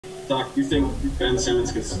Doc, do you think Ben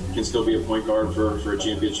Simmons can still be a point guard for a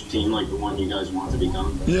championship team like the one you guys want to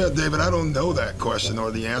become? Yeah, David, I don't know that question or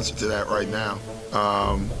the answer to that right now.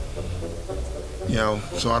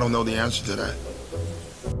 So I don't know the answer to that.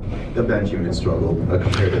 The bench unit struggled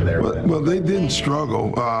compared to their bench. Well, they didn't struggle.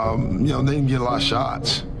 They didn't get a lot of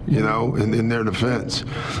shots, in their defense.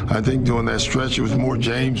 I think during that stretch, it was more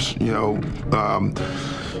James, than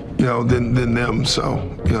them. So,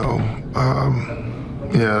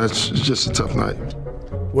 it's just a tough night.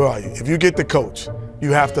 Where are you? If you get the coach,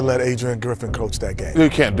 you have to let Adrian Griffin coach that game. You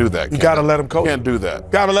can't do that. You got to let him coach. Can't do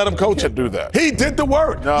that. Got to let him coach. Can't do that. He did the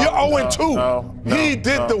work. No, You're 0-2. No, he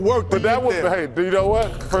did the work. But that was, hey, do you know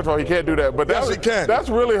what? First of all, he can't do that. But yes, he can. That's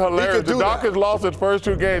really hilarious. The Doc that. has lost his first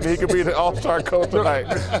 2 games. He could be the all-star coach tonight.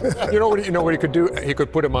 You know what he could do? He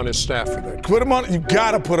could put him on his staff for that. Put him on. You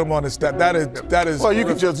got to put him on his staff. That is. Well, you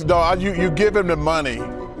can just you give him the money.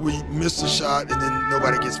 We miss a shot and then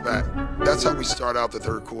nobody gets back. That's how we start out the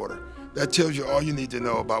third quarter. That tells you all you need to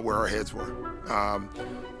know about where our heads were.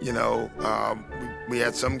 We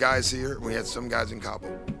had some guys here, we had some guys in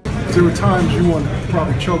Cabo. There were times you wanted to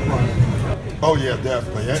probably choke Ryan. Oh yeah,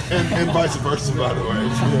 definitely, and vice versa, by the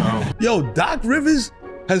way. Yo, Doc Rivers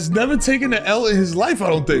has never taken an L in his life, I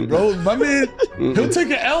don't think, bro. My man, he'll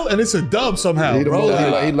take an L and it's a dub somehow, bro.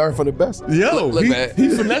 He learned from the best. Yo, Look, he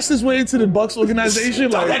finessed his way into the Bucks organization.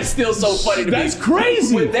 Like, that's still so funny to me. That's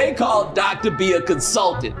crazy. When they call Doc to be a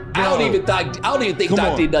consultant, I don't even think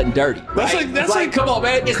Doc did nothing dirty. Right? That's like, come on,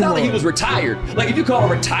 man. It's not like he was retired. Like if you call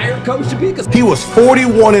a retired coach to be a consultant. He was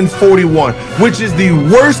 41-41, which is the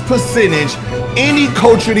worst percentage any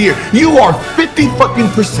coach of the year. You are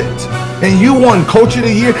 50% and you won coach of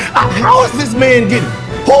the year. How is this man getting?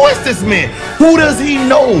 Who is this man? Who does he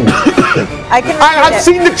know? I've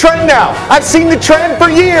seen the trend now. I've seen the trend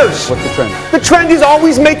for years. What's the trend? The trend is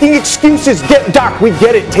always making excuses. Doc, we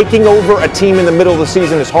get it. Taking over a team in the middle of the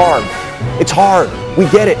season is hard. It's hard. We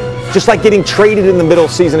get it. Just like getting traded in the middle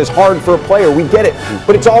of the season is hard for a player. We get it.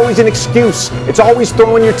 But it's always an excuse. It's always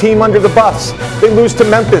throwing your team under the bus. They lose to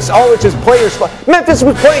Memphis. Oh, it's just players. Memphis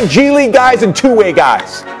was playing G League guys and two-way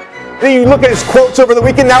guys. Then you look at his quotes over the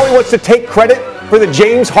weekend. Now he wants to take credit for the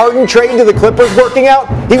James Harden trade to the Clippers working out.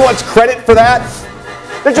 He wants credit for that.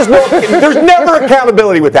 There's never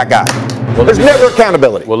accountability with that guy. There's never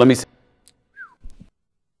accountability. Well, let me see.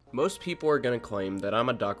 Most people are going to claim that I'm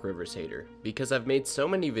a Doc Rivers hater because I've made so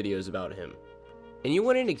many videos about him. And you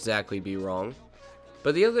wouldn't exactly be wrong.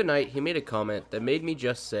 But the other night he made a comment that made me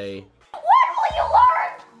just say, when will you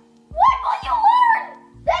learn? When will you learn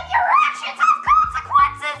that your actions have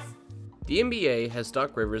consequences? The NBA has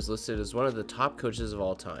Doc Rivers listed as one of the top coaches of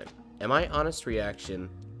all time. And my honest reaction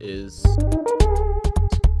is,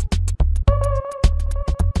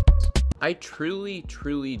 I truly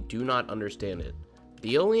do not understand it.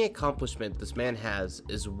 The only accomplishment this man has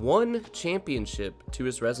is 1 championship to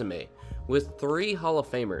his resume, with 3 Hall of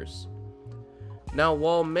Famers. Now,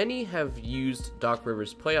 while many have used Doc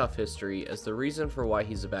Rivers' playoff history as the reason for why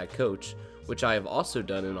he's a bad coach, which I have also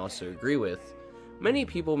done and also agree with, many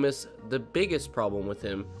people miss the biggest problem with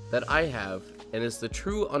him that I have, and is the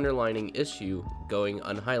true underlying issue going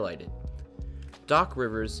unhighlighted. Doc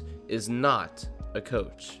Rivers is not a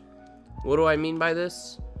coach. What do I mean by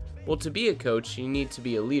this? Well, to be a coach, you need to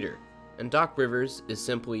be a leader, and Doc Rivers is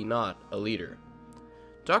simply not a leader.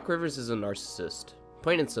 Doc Rivers is a narcissist,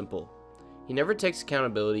 plain and simple. He never takes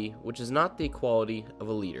accountability, which is not the quality of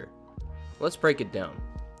a leader. Let's break it down.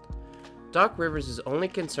 Doc Rivers is only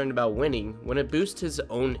concerned about winning when it boosts his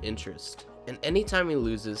own interest, and anytime he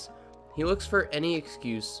loses, he looks for any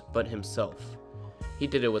excuse but himself. He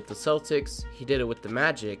did it with the Celtics, he did it with the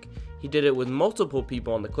Magic, he did it with multiple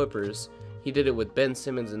people on the Clippers, he did it with Ben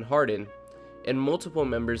Simmons and Harden, and multiple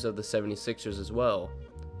members of the 76ers as well.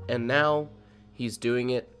 And now, he's doing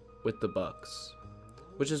it with the Bucks.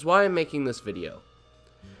 Which is why I'm making this video.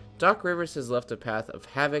 Doc Rivers has left a path of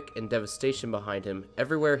havoc and devastation behind him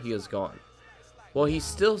everywhere he has gone, while he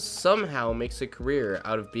still somehow makes a career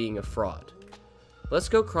out of being a fraud. Let's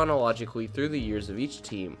go chronologically through the years of each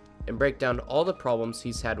team and break down all the problems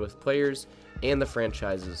he's had with players and the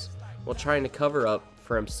franchises, while trying to cover up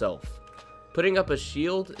for himself, putting up a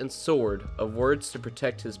shield and sword of words to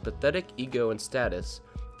protect his pathetic ego and status,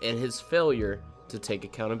 and his failure to take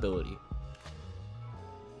accountability.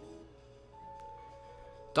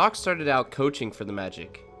 Doc started out coaching for the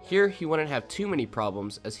Magic. Here he wouldn't have too many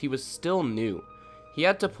problems as he was still new. He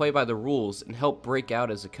had to play by the rules and help break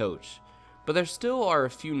out as a coach. But there still are a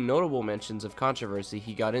few notable mentions of controversy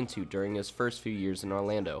he got into during his first few years in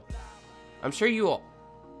Orlando. I'm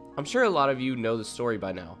sure a lot of you know the story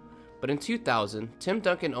by now, But in 2000, Tim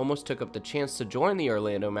Duncan almost took up the chance to join the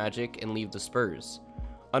Orlando Magic and leave the Spurs,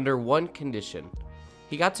 under one condition.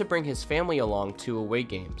 He got to bring his family along to away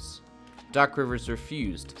games. Doc Rivers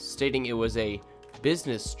refused, stating it was a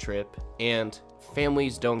business trip and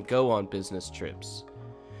families don't go on business trips.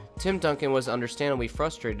 Tim Duncan was understandably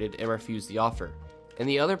frustrated and refused the offer, and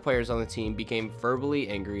the other players on the team became verbally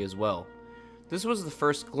angry as well. This was the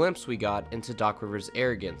first glimpse we got into Doc Rivers'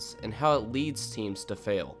 arrogance and how it leads teams to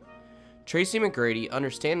fail. Tracy McGrady,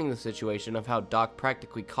 understanding the situation of how Doc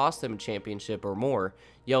practically cost them a championship or more,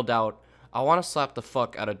 yelled out, "I want to slap the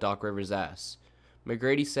fuck out of Doc Rivers' ass."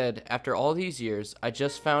 McGrady said, "After all these years, I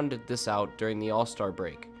just found this out during the All-Star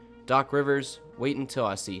break. Doc Rivers, wait until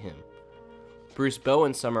I see him." Bruce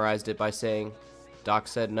Bowen summarized it by saying, "Doc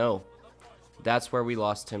said no." That's where we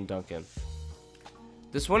lost Tim Duncan.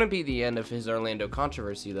 This wouldn't be the end of his Orlando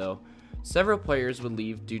controversy though. Several players would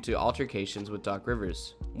leave due to altercations with Doc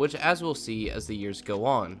Rivers, which, as we'll see as the years go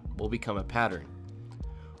on, will become a pattern.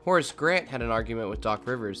 Horace Grant had an argument with Doc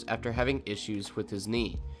Rivers after having issues with his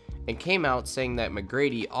knee, and came out saying that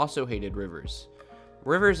McGrady also hated Rivers.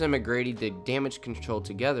 Rivers and McGrady did damage control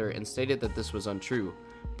together and stated that this was untrue,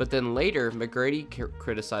 but then later McGrady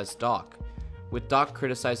criticized Doc, with Doc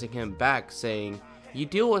criticizing him back, saying, "You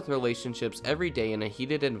deal with relationships every day in a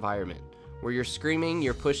heated environment, where you're screaming,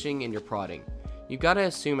 you're pushing, and you're prodding. You gotta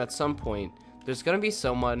assume at some point, there's gonna be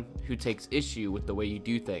someone who takes issue with the way you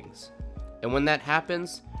do things. And when that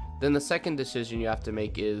happens, then the second decision you have to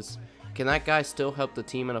make is, can that guy still help the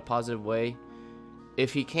team in a positive way?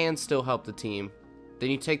 If he can still help the team, then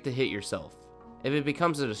you take the hit yourself. If it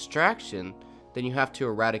becomes a distraction, then you have to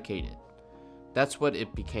eradicate it." That's what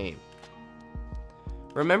it became.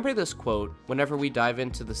 Remember this quote whenever we dive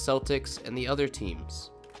into the Celtics and the other teams.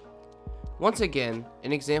 Once again,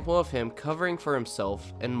 an example of him covering for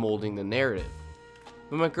himself and molding the narrative.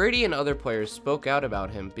 When McGrady and other players spoke out about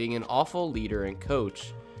him being an awful leader and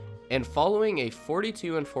coach, and following a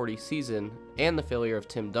 42-40 season and the failure of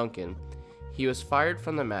Tim Duncan, he was fired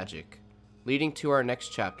from the Magic, leading to our next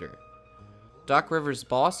chapter. Doc Rivers'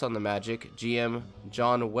 boss on the Magic, GM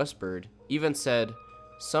John Westbird, even said,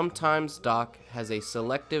 "Sometimes Doc has a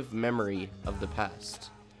selective memory of the past,"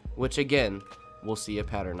 which again, we'll see a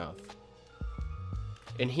pattern of.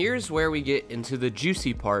 And here's where we get into the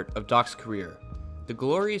juicy part of Doc's career, the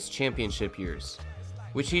glorious championship years,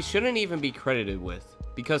 which he shouldn't even be credited with,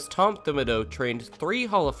 because Tom Thibodeau trained 3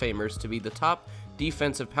 Hall of Famers to be the top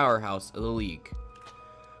defensive powerhouse of the league.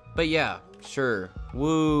 But yeah, sure,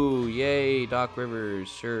 woo, yay, Doc Rivers,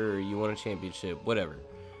 sure, you won a championship, whatever.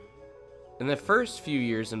 In the first few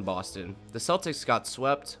years in Boston, the Celtics got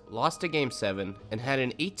swept, lost a Game 7, and had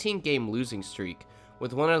an 18-game losing streak,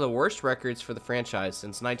 with one of the worst records for the franchise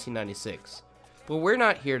since 1996. But we're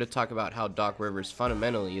not here to talk about how Doc Rivers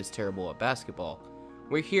fundamentally is terrible at basketball.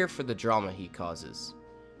 We're here for the drama he causes.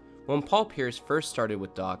 When Paul Pierce first started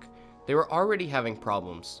with Doc, they were already having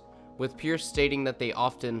problems, with Pierce stating that they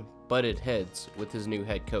often butted heads with his new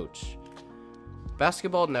head coach.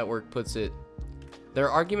 Basketball Network puts it, "Their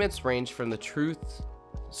arguments range from the truth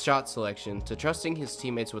shot selection to trusting his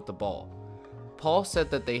teammates with the ball. Paul said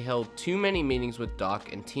that they held too many meetings with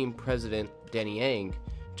Doc and team president Danny Ainge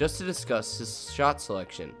just to discuss his shot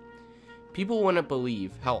selection. People wouldn't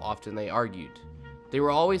believe how often they argued. They were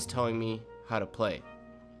always telling me how to play."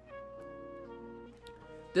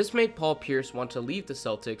 This made Paul Pierce want to leave the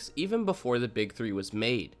Celtics even before the Big Three was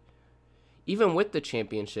made. Even with the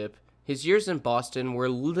championship, his years in Boston were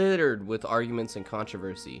littered with arguments and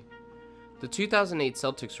controversy. The 2008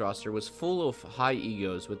 Celtics roster was full of high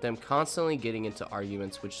egos, with them constantly getting into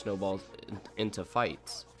arguments which snowballed into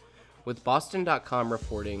fights. With Boston.com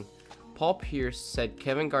reporting, Paul Pierce said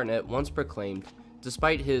Kevin Garnett once proclaimed,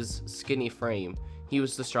 despite his skinny frame, he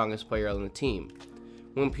was the strongest player on the team.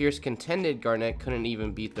 When Pierce contended Garnett couldn't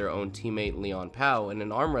even beat their own teammate Leon Powell in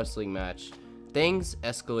an arm wrestling match, things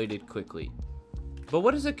escalated quickly. But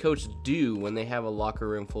what does a coach do when they have a locker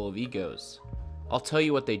room full of egos? I'll tell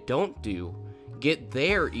you what they don't do: get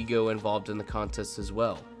their ego involved in the contest as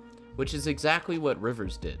well, which is exactly what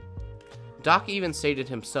Rivers did. Doc even stated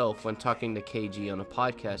himself when talking to KG on a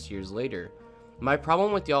podcast years later, "My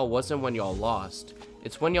problem with y'all wasn't when y'all lost,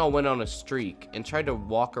 it's when y'all went on a streak and tried to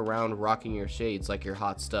walk around rocking your shades like you're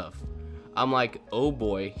hot stuff. I'm like, oh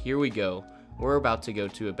boy, here we go, we're about to go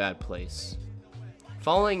to a bad place."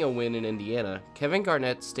 Following a win in Indiana, Kevin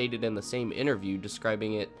Garnett stated in the same interview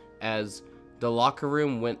describing it as, "The locker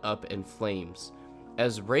room went up in flames,"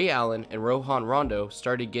 as Ray Allen and Rohan Rondo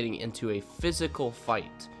started getting into a physical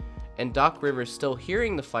fight, and Doc Rivers, still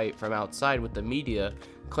hearing the fight from outside with the media,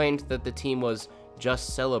 claimed that the team was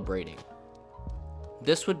just celebrating.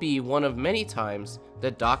 This would be one of many times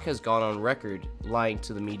that Doc has gone on record lying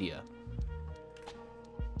to the media.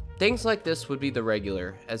 Things like this would be the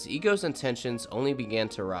regular, as egos and tensions only began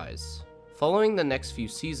to rise. Following the next few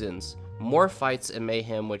seasons, more fights and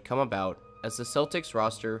mayhem would come about as the Celtics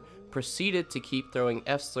roster proceeded to keep throwing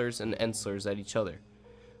F-slurs and N-slurs at each other.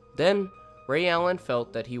 Then, Ray Allen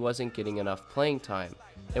felt that he wasn't getting enough playing time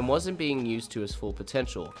and wasn't being used to his full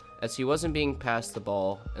potential, as he wasn't being passed the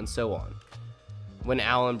ball and so on. When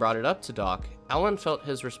Allen brought it up to Doc, Allen felt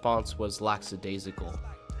his response was lackadaisical.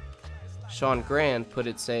 Sean Grand put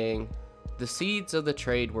it saying, "The seeds of the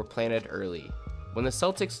trade were planted early. When the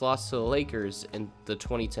Celtics lost to the Lakers in the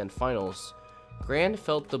 2010 finals, Grand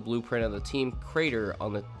felt the blueprint of the team crater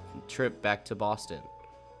on the trip back to Boston.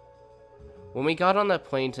 When we got on that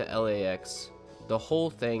plane to LAX, the whole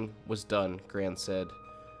thing was done," Grand said.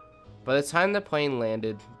 By the time the plane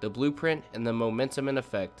landed, the blueprint and the momentum and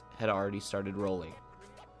effect had already started rolling.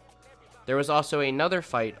 There was also another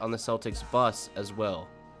fight on the Celtics bus as well.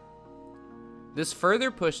 This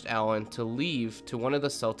further pushed Allen to leave to one of the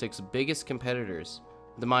Celtics' biggest competitors,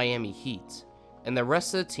 the Miami Heat, and the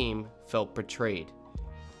rest of the team felt betrayed.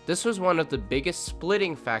 This was one of the biggest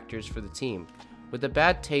splitting factors for the team, with the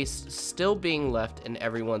bad taste still being left in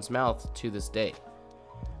everyone's mouth to this day,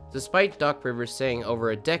 despite Doc Rivers saying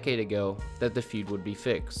over a decade ago that the feud would be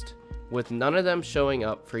fixed, with none of them showing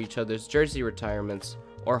up for each other's jersey retirements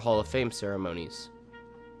or Hall of Fame ceremonies.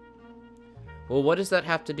 Well, what does that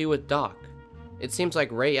have to do with Doc? It seems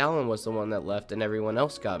like Ray Allen was the one that left and everyone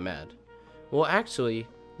else got mad. Well, actually,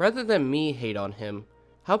 rather than me hate on him,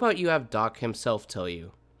 how about you have Doc himself tell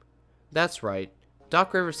you? That's right,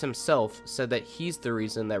 Doc Rivers himself said that he's the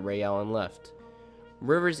reason that Ray Allen left.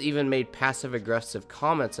 Rivers even made passive-aggressive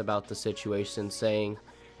comments about the situation, saying,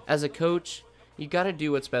 "As a coach, you gotta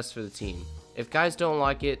do what's best for the team. If guys don't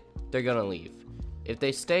like it, they're gonna leave. If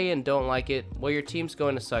they stay and don't like it, well, your team's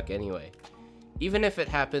going to suck anyway. Even if it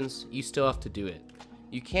happens, you still have to do it.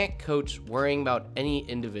 You can't coach worrying about any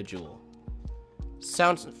individual."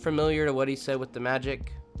 Sounds familiar to what he said with the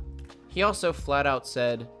Magic? He also flat out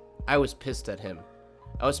said, "I was pissed at him.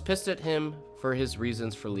 I was pissed at him for his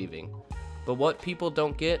reasons for leaving. But what people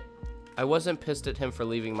don't get, I wasn't pissed at him for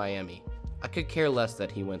leaving Miami. I could care less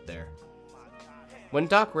that he went there." When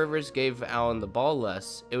Doc Rivers gave Allen the ball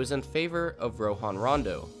less, it was in favor of Rajon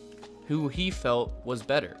Rondo, who he felt was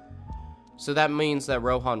better. So that means that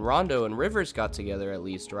Rajon Rondo and Rivers got together at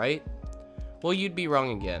least, right? Well, you'd be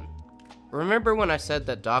wrong again. Remember when I said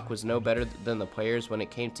that Doc was no better than the players when it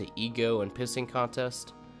came to ego and pissing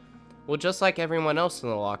contest? Well, just like everyone else in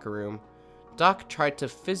the locker room, Doc tried to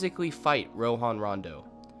physically fight Rajon Rondo.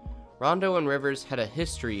 Rondo and Rivers had a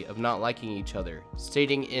history of not liking each other,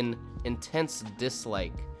 stating in intense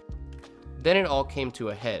dislike. Then it all came to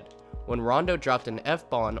a head when Rondo dropped an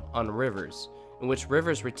F-bomb on Rivers, in which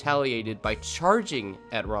Rivers retaliated by charging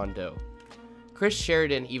at Rondo. Chris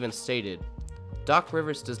Sheridan even stated, "Doc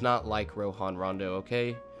Rivers does not like Rajon Rondo,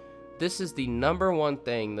 okay? This is the #1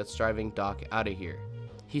 thing that's driving Doc out of here.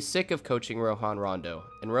 He's sick of coaching Rajon Rondo,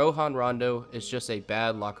 and Rajon Rondo is just a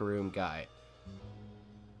bad locker room guy."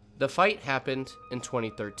 The fight happened in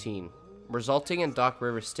 2013, resulting in Doc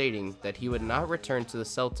Rivers stating that he would not return to the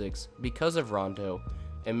Celtics because of Rondo,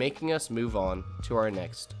 and making us move on to our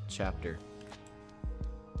next chapter.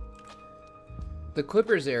 The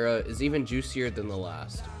Clippers era is even juicier than the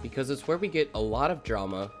last, because it's where we get a lot of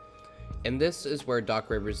drama, and this is where Doc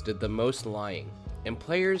Rivers did the most lying, and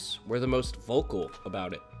players were the most vocal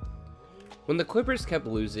about it. When the Clippers kept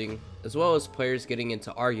losing, as well as players getting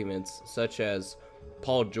into arguments, such as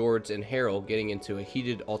Paul George and Harrell getting into a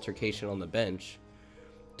heated altercation on the bench,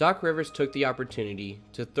 Doc Rivers took the opportunity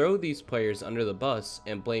to throw these players under the bus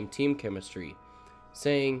and blame team chemistry,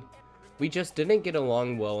 saying, "We just didn't get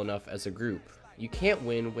along well enough as a group. You can't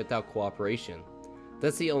win without cooperation.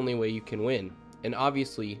 That's the only way you can win, and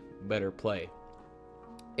obviously better play."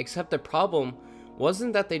 Except the problem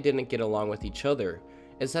wasn't that they didn't get along with each other,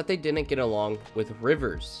 it's that they didn't get along with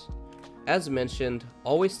Rivers. As mentioned,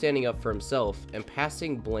 always standing up for himself and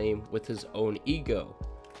passing blame with his own ego.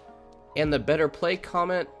 And the better play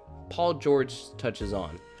comment, Paul George touches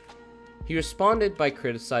on. He responded by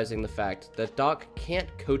criticizing the fact that Doc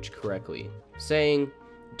can't coach correctly, saying,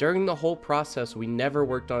 "During the whole process, we never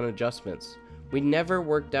worked on adjustments. We never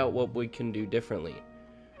worked out what we can do differently.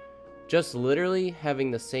 Just literally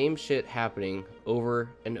having the same shit happening over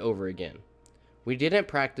and over again. We didn't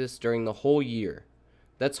practice during the whole year.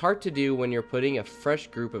 That's hard to do when you're putting a fresh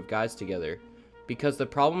group of guys together, because the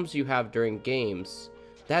problems you have during games,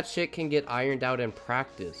 that shit can get ironed out in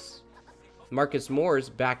practice." Marcus Morris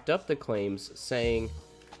backed up the claims, saying,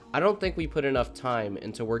 I don't think we put enough time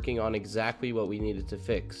into working on exactly what we needed to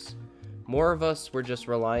fix. More of us were just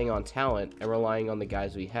relying on talent and relying on the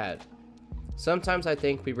guys we had. Sometimes I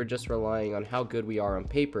think we were just relying on how good we are on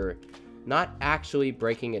paper, not actually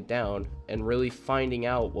breaking it down and really finding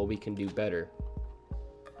out what we can do better.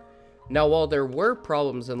 Now, while there were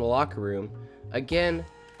problems in the locker room, again,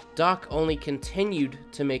 Doc only continued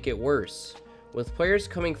to make it worse, with players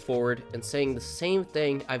coming forward and saying the same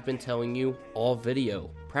thing I've been telling you all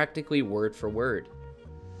video, practically word for word.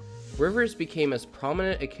 Rivers became as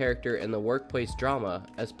prominent a character in the workplace drama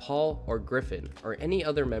as Paul or Griffin or any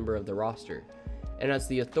other member of the roster, and as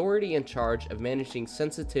the authority in charge of managing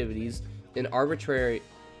sensitivities and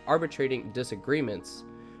arbitrating disagreements,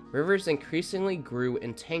 Rivers increasingly grew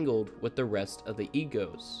entangled with the rest of the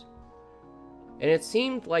egos. And it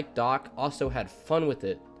seemed like Doc also had fun with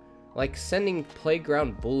it, like sending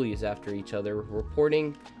playground bullies after each other,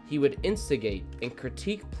 reporting he would instigate and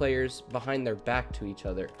critique players behind their back to each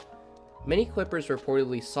other. Many Clippers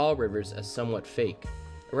reportedly saw Rivers as somewhat fake,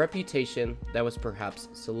 a reputation that was perhaps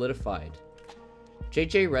solidified.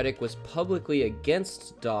 JJ Redick was publicly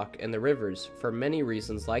against Doc and the Rivers for many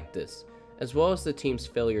reasons like this, as well as the team's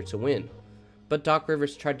failure to win. But Doc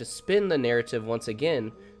Rivers tried to spin the narrative once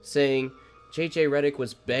again, saying JJ Redick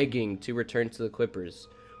was begging to return to the Clippers,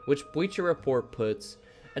 which Bleacher Report puts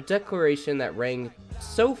a declaration that rang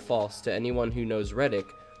so false to anyone who knows Redick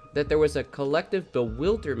that there was a collective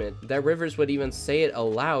bewilderment that Rivers would even say it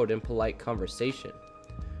aloud in polite conversation.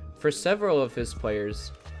 For several of his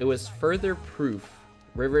players, it was further proof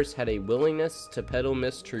Rivers had a willingness to peddle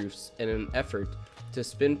mistruths in an effort to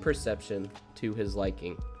spin perception to his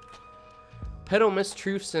liking. Peddle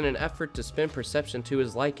mistruths in an effort to spin perception to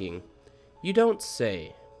his liking? You don't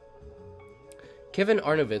say. Kevin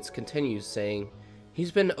Arnovitz continues saying,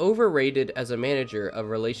 he's been overrated as a manager of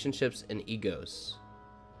relationships and egos.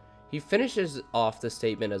 He finishes off the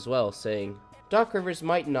statement as well, saying, Doc Rivers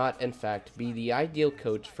might not, in fact, be the ideal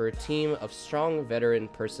coach for a team of strong veteran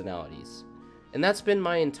personalities. And that's been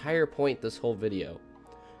my entire point this whole video.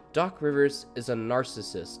 Doc Rivers is a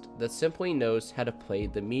narcissist that simply knows how to play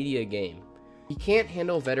the media game. He can't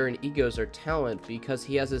handle veteran egos or talent because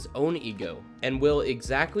he has his own ego, and will,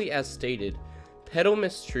 exactly as stated, peddle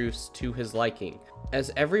mistruths to his liking,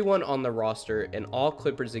 as everyone on the roster and all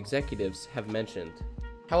Clippers executives have mentioned.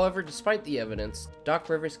 However, despite the evidence, Doc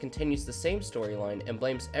Rivers continues the same storyline and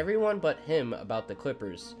blames everyone but him about the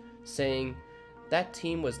Clippers, saying, that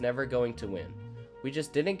team was never going to win. We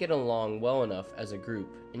just didn't get along well enough as a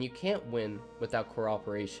group, and you can't win without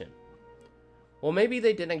cooperation. Well, maybe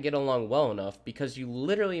they didn't get along well enough because you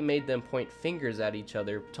literally made them point fingers at each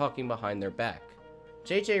other talking behind their back.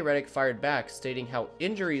 JJ Redick fired back, stating how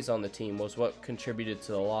injuries on the team was what contributed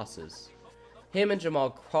to the losses. Him and Jamal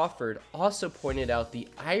Crawford also pointed out the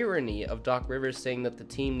irony of Doc Rivers saying that the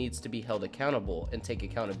team needs to be held accountable and take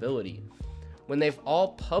accountability, when they've all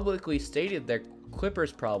publicly stated their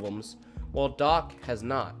Clippers problems, while Doc has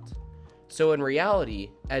not. So in reality,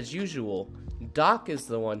 as usual, Doc is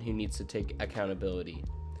the one who needs to take accountability.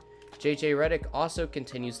 JJ Redick also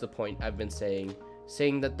continues the point I've been saying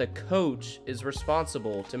that the coach is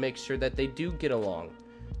responsible to make sure that they do get along,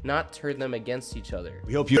 not turn them against each other.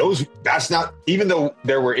 We hope you. That's not, even though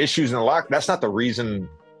there were issues in the lock, that's not the reason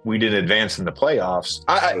we didn't advance in the playoffs.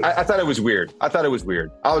 I thought it was weird. I thought it was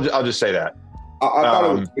weird. I'll just say that. I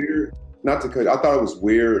thought it was weird. Not to cut. I thought it was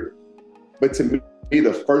weird, but to me,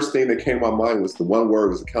 the first thing that came to my mind was the one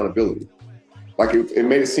word was accountability. Like it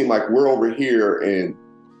made it seem like we're over here and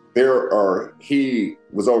he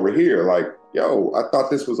was over here. Like, yo, I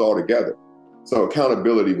thought this was all together. So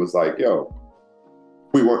accountability was like, yo,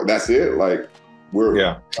 we weren't. That's it. Like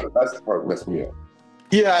that's the part that messed me up.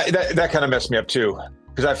 Yeah, that kind of messed me up too,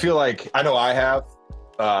 because I feel like I know I have,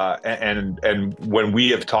 and when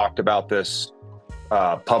we have talked about this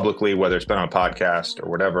publicly, whether it's been on a podcast or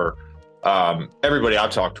whatever, everybody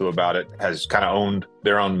I've talked to about it has kind of owned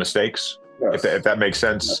their own mistakes, yes. if that makes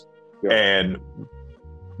sense, yeah. And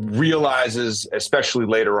realizes, especially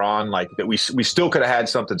later on, like that we still could have had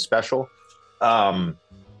something special, and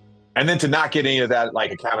then to not get any of that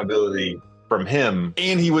like accountability from him,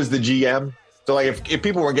 and he was the GM. So like if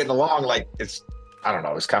people weren't getting along, like it's, I don't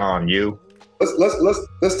know, it's kind of on you.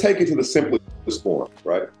 Let's take it to the simplest form,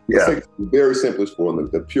 right? Let's take it to the very simplest form,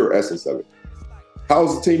 the pure essence of it.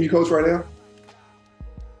 How's the team you coach right now?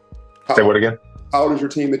 Say what again? How old is your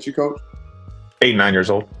team that you coach? 8, 9 years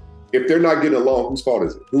old. If they're not getting along, whose fault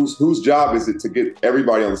is it? Whose job is it to get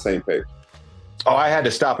everybody on the same page? Oh, I had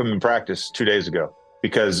to stop him in practice 2 days ago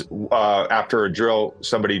because after a drill,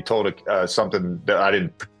 somebody told something that I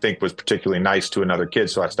didn't think was particularly nice to another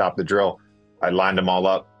kid. So I stopped the drill. I lined them all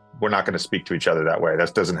up we're not going to speak to each other that way.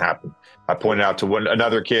 That doesn't happen. I pointed out to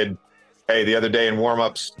another kid, hey, the other day in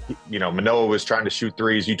warmups, Manoa was trying to shoot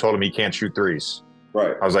threes. You told him he can't shoot threes.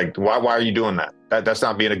 Right. I was like, why are you doing that? That's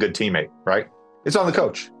not being a good teammate, right? It's on the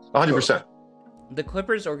coach, 100%. The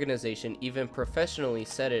Clippers organization even professionally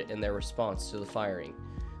said it in their response to the firing,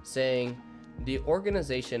 saying, the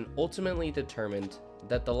organization ultimately determined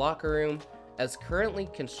that the locker room, as currently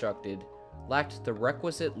constructed, lacked the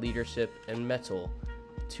requisite leadership and mettle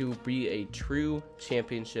to be a true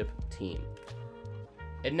championship team.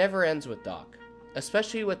 It never ends with Doc,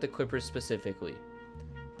 especially with the Clippers specifically.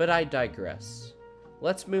 But I digress.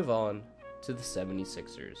 Let's move on to the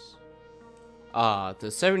 76ers. The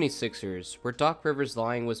 76ers, where Doc Rivers'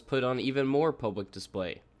 lying was put on even more public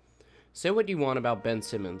display. Say what you want about Ben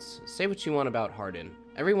Simmons, say what you want about Harden.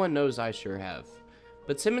 Everyone knows I sure have.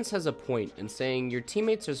 But Simmons has a point in saying your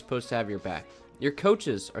teammates are supposed to have your back. Your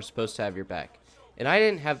coaches are supposed to have your back. And I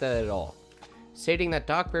didn't have that at all. Stating that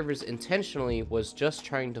Doc Rivers intentionally was just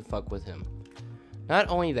trying to fuck with him. Not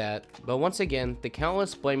only that, but once again, the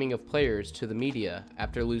countless blaming of players to the media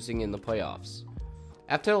after losing in the playoffs.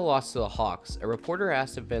 After the loss to the Hawks, a reporter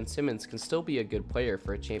asked if Ben Simmons can still be a good player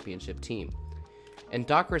for a championship team. And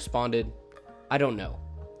Doc responded, I don't know.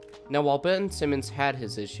 Now, while Ben Simmons had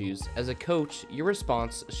his issues, as a coach, your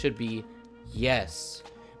response should be, yes.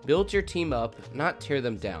 Build your team up, not tear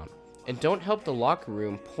them down. And don't help the locker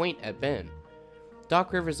room point at Ben.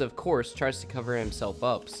 Doc Rivers, of course, tries to cover himself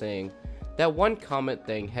up, saying that one comment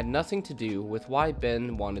thing had nothing to do with why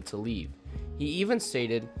Ben wanted to leave. He even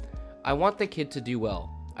stated, I want the kid to do well.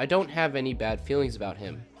 I don't have any bad feelings about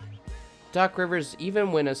him. Doc Rivers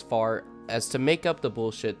even went as far as to make up the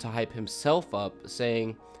bullshit to hype himself up,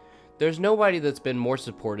 saying, there's nobody that's been more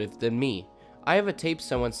supportive than me. I have a tape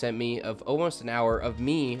someone sent me of almost an hour of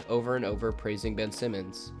me over and over praising Ben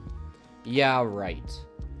Simmons. Yeah, right.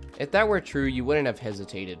 If that were true, you wouldn't have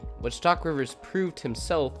hesitated, which Doc Rivers proved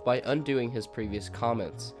himself by undoing his previous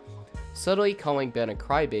comments, subtly calling Ben a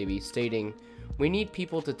crybaby, stating, we need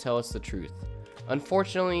people to tell us the truth.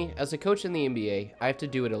 Unfortunately, as a coach in the NBA, I have to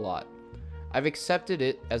do it a lot. I've accepted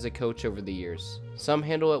it as a coach over the years. Some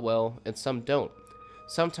handle it well, and some don't.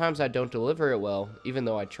 Sometimes I don't deliver it well, even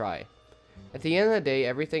though I try. At the end of the day,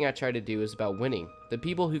 everything I try to do is about winning. The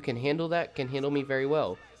people who can handle that can handle me very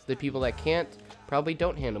well. The people that can't probably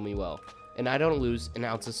don't handle me well, and I don't lose an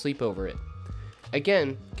ounce of sleep over it.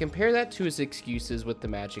 Again, compare that to his excuses with the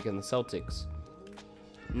Magic and the Celtics.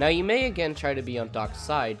 Now you may again try to be on Doc's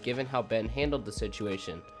side given how Ben handled the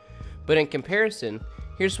situation, but in comparison,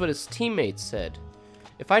 here's what his teammates said.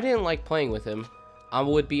 If I didn't like playing with him, I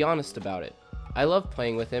would be honest about it. I love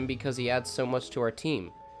playing with him because he adds so much to our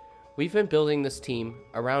team. We've been building this team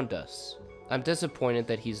around us. I'm disappointed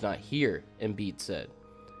that he's not here, Embiid said.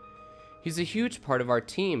 He's a huge part of our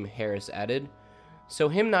team, Harris added. So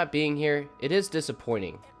him not being here, it is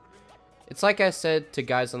disappointing. It's like I said to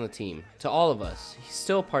guys on the team, to all of us, he's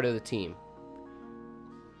still part of the team.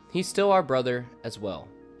 He's still our brother as well.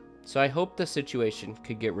 So I hope the situation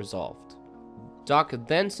could get resolved. Doc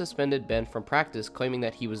then suspended Ben from practice, claiming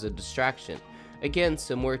that he was a distraction, again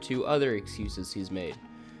similar to other excuses he's made,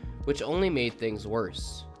 which only made things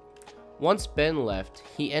worse. Once Ben left,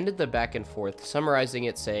 he ended the back and forth, summarizing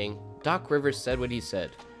it saying, Doc Rivers said what he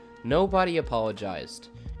said. Nobody apologized,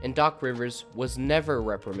 and Doc Rivers was never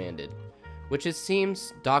reprimanded, which it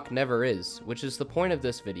seems Doc never is, which is the point of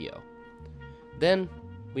this video. Then,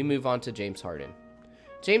 we move on to James Harden.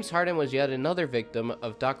 James Harden was yet another victim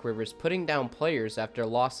of Doc Rivers putting down players after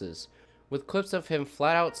losses, with clips of him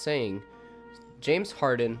flat out saying, James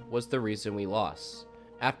Harden was the reason we lost,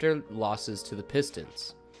 after losses to the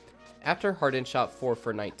Pistons. After Harden shot 4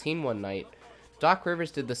 for 19 one night, Doc Rivers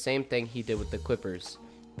did the same thing he did with the Clippers,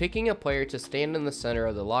 picking a player to stand in the center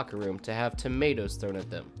of the locker room to have tomatoes thrown at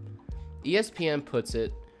them. ESPN puts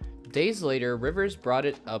it, days later, Rivers brought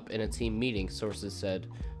it up in a team meeting, sources said,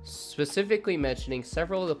 specifically mentioning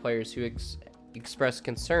several of the players who expressed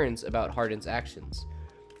concerns about Harden's actions.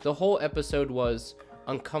 The whole episode was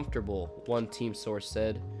uncomfortable, one team source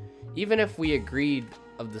said. Even if we agreed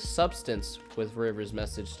of the substance with Rivers'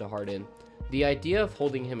 message to Harden, the idea of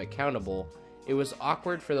holding him accountable, it was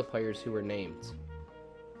awkward for the players who were named.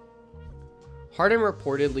 Harden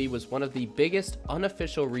reportedly was one of the biggest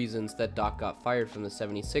unofficial reasons that Doc got fired from the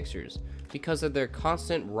 76ers, because of their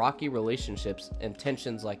constant rocky relationships and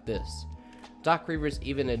tensions like this. Doc Rivers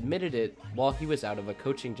even admitted it while he was out of a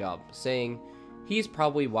coaching job, saying, he's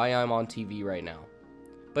probably why I'm on TV right now.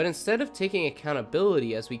 But instead of taking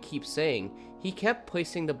accountability, as we keep saying, he kept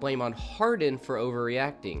placing the blame on Harden for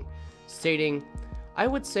overreacting, stating, I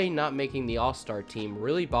would say not making the All-Star team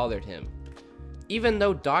really bothered him. even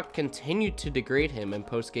though Doc continued to degrade him in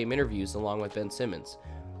post-game interviews along with Ben Simmons,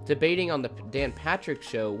 debating on the Dan Patrick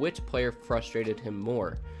Show which player frustrated him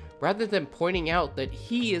more, rather than pointing out that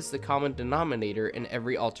he is the common denominator in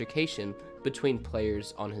every altercation between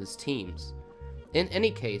players on his teams. In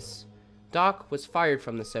any case, Doc was fired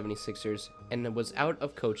from the 76ers and was out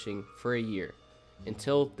of coaching for a year,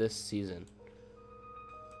 until this season.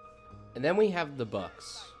 And then we have the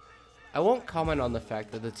Bucks. I won't comment on the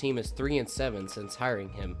fact that the team is 3-7 since hiring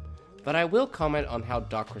him, but I will comment on how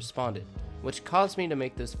Doc responded, which caused me to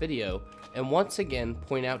make this video and once again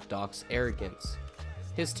point out Doc's arrogance.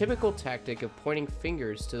 His typical tactic of pointing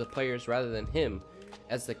fingers to the players rather than him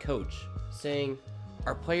as the coach, saying,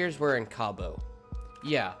 "Our players were in Cabo."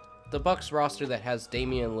 Yeah, the Bucks roster that has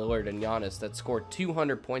Damian Lillard and Giannis that scored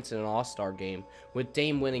 200 points in an All-Star game with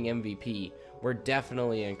Dame winning MVP were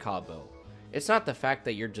definitely in Cabo. It's not the fact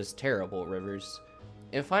that you're just terrible, Rivers.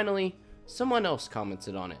 And finally, someone else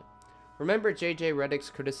commented on it. Remember JJ Redick's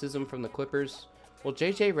criticism from the Clippers? Well,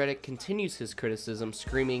 JJ Redick continues his criticism,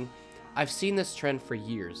 screaming, "I've seen this trend for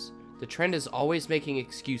years. The trend is always making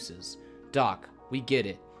excuses. Doc, we get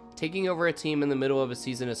it. Taking over a team in the middle of a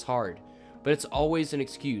season is hard, but it's always an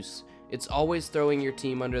excuse. It's always throwing your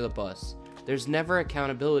team under the bus. There's never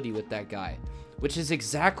accountability with that guy," which is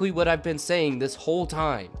exactly what I've been saying this whole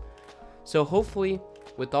time. So hopefully,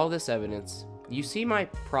 with all this evidence, you see my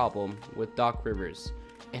problem with Doc Rivers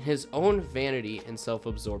and his own vanity and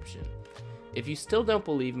self-absorption. If you still don't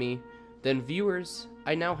believe me, then viewers,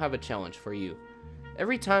 I now have a challenge for you.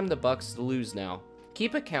 Every time the Bucks lose now,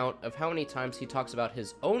 keep account of how many times he talks about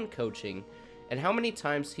his own coaching and how many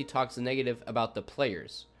times he talks negative about the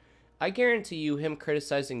players. I guarantee you him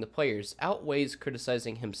criticizing the players outweighs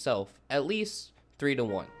criticizing himself at least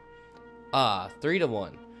 3-1.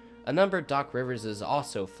 3-1. A number Doc Rivers is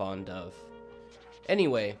also fond of.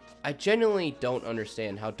 Anyway, I genuinely don't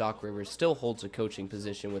understand how Doc Rivers still holds a coaching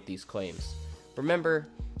position with these claims. Remember,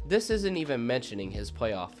 this isn't even mentioning his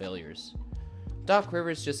playoff failures. Doc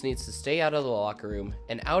Rivers just needs to stay out of the locker room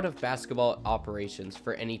and out of basketball operations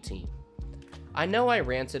for any team. I know I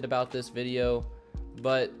ranted about this video,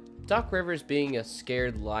 but Doc Rivers being a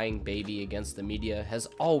scared lying baby against the media has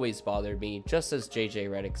always bothered me, just as JJ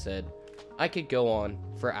Redick said. I could go on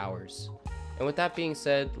for hours. And with that being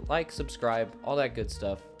said, like, subscribe, all that good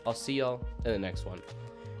stuff. I'll see y'all in the next one.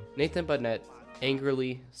 Nathan Bunnett,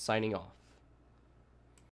 angrily signing off.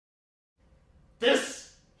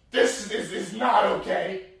 This is not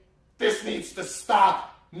okay. This needs to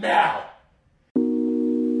stop now.